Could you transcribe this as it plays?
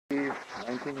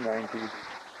1990.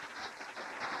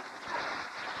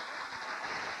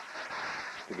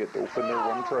 To get to open their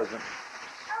one present.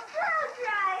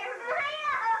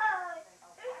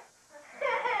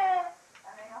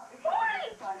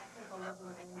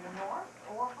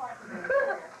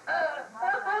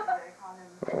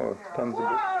 Oh, tons of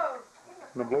books.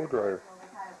 And a blow dryer.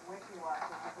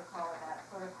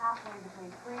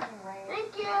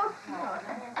 Thank you.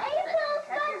 April's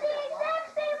got the exact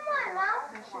same one, Mom.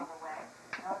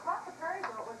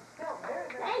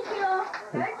 Thank you.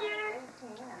 Thank you.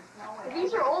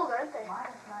 These are old, aren't they?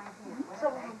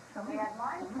 Some of them.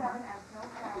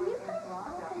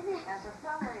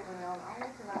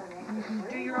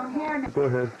 Do your own hair now. Go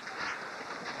ahead.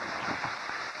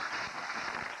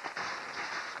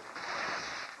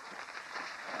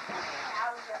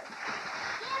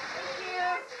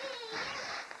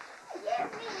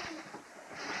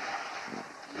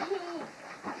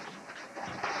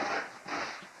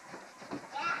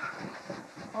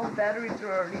 All the batteries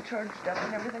are already charged up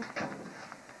and everything.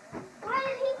 What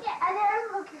did he get? Another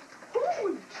cookie.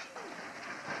 Holy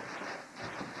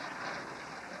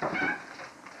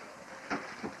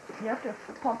You have to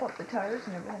pump up the tires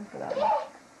and everything for that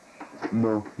one.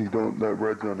 No, you don't. That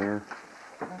red's on air.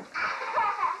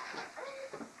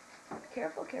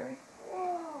 Careful, Carrie.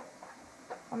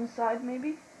 On the side,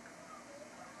 maybe?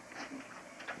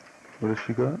 What has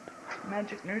she got?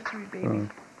 Magic Nursery Baby.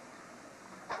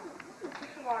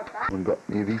 One got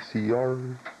me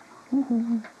VCRs.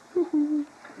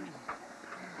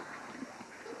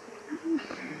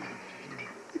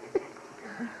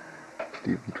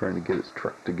 Stephen trying to get his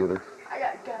truck together. I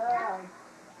got gum.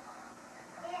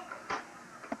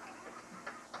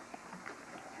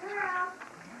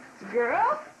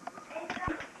 Girl?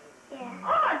 Yeah.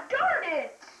 Oh, darn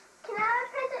it! Can I have a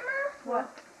present, Mom? What?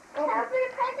 Can I open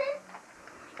a present?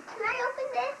 Can I open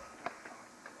this?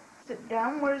 Sit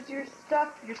down. Where's your stuff?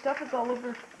 Your stuff is all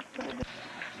over. Put it in.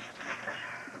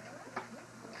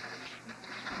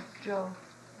 Joe.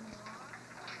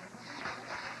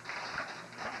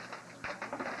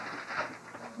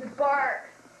 The bark.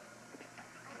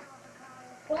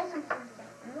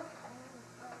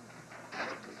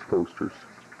 Posters.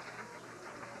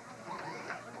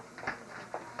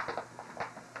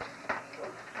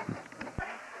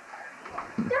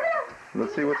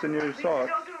 Let's see what's in your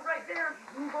socks. Don't do it right there.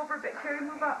 Move over a bit. Carrie,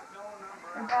 move up.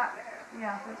 And back.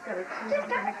 Yeah, that's better.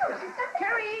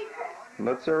 Carrie!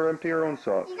 Let Sarah empty her own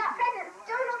socks. You got presents.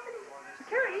 Don't open them.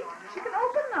 Carrie, she can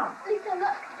open them. Lisa,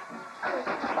 look.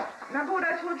 Remember what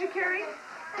I told you, Carrie?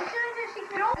 I'm showing her she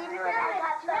can open them.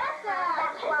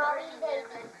 That Wally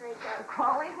baby. The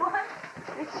crawly one?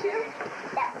 Did you?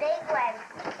 That big one.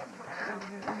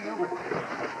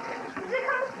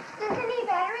 Does it need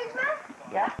batteries, Mom?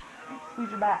 Yeah. Squeeze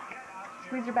your back.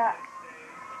 Squeeze your back.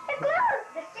 It blows.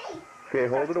 The safe. Okay,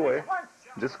 hold it away. Squeeze it once.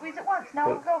 Just Squeeze it once. Now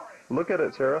it'll go. look at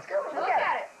it, Sarah. Look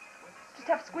at it. Just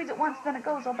have to squeeze it once, then it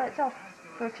goes all by itself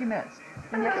for a few minutes.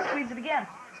 Then you have to squeeze it again.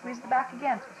 Squeeze the back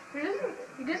again.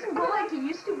 It doesn't go like it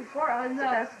used to before on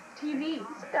the TV.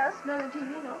 Yes, it does. No, the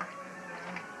TV, no.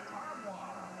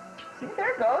 See,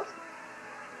 there it goes.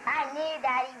 I knew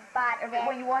Daddy bought this.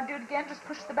 When you want to do it again, just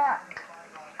push the back.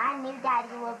 I knew Daddy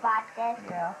would bought this.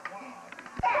 Yeah.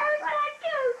 That's what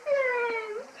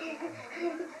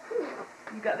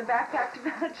You got the backpack to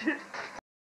match it.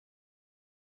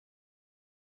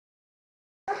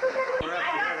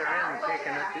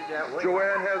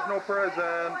 Joanne has no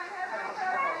present.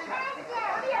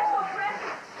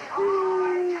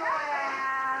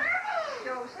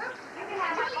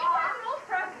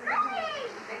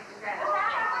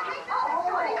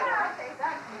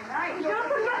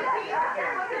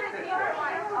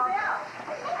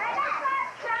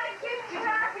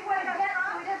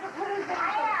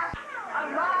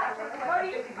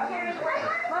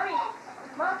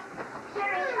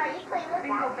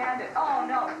 Bingo bandit. Oh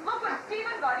no. Look what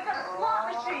Steven got. He got a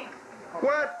slot machine.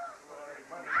 What?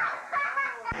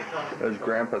 There's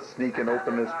Grandpa sneaking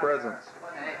open his presents.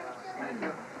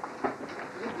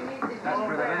 That's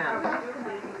for the man.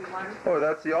 Oh,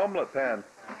 that's the omelet pan.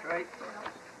 That's right.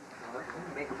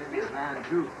 Make a businessman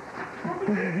too.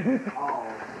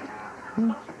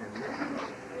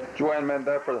 Joanne meant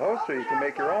that for the house so you can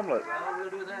make your omelet. Well, we'll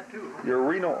do that too. Your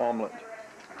Reno omelet.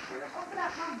 We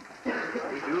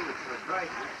do, that's right.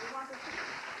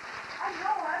 I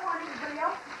know. I want everybody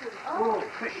else to do. Oh,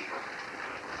 fish.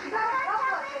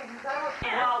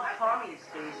 Swell tummy,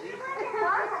 Stacy. You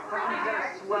got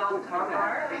a swell tummy.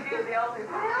 They do. They all do.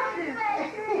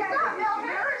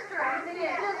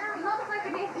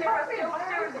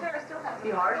 Sarah still has He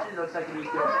hardly looks like he's doing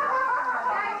swell.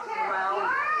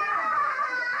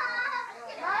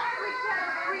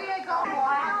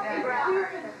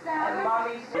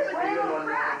 Tommy's. It's a good one,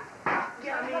 man.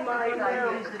 Give me I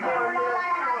used it on.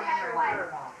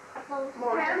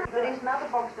 But he's another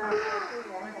box down there.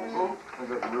 Oh, I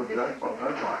got the real jackpot.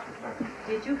 That's right.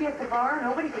 Did you get the bar?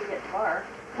 Nobody could get the bar.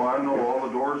 Well, I know all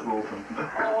the doors were open.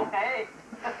 Oh, hey.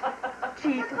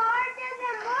 Cheap. The car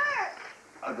doesn't work.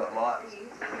 I got lots. You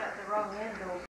got the wrong end, though.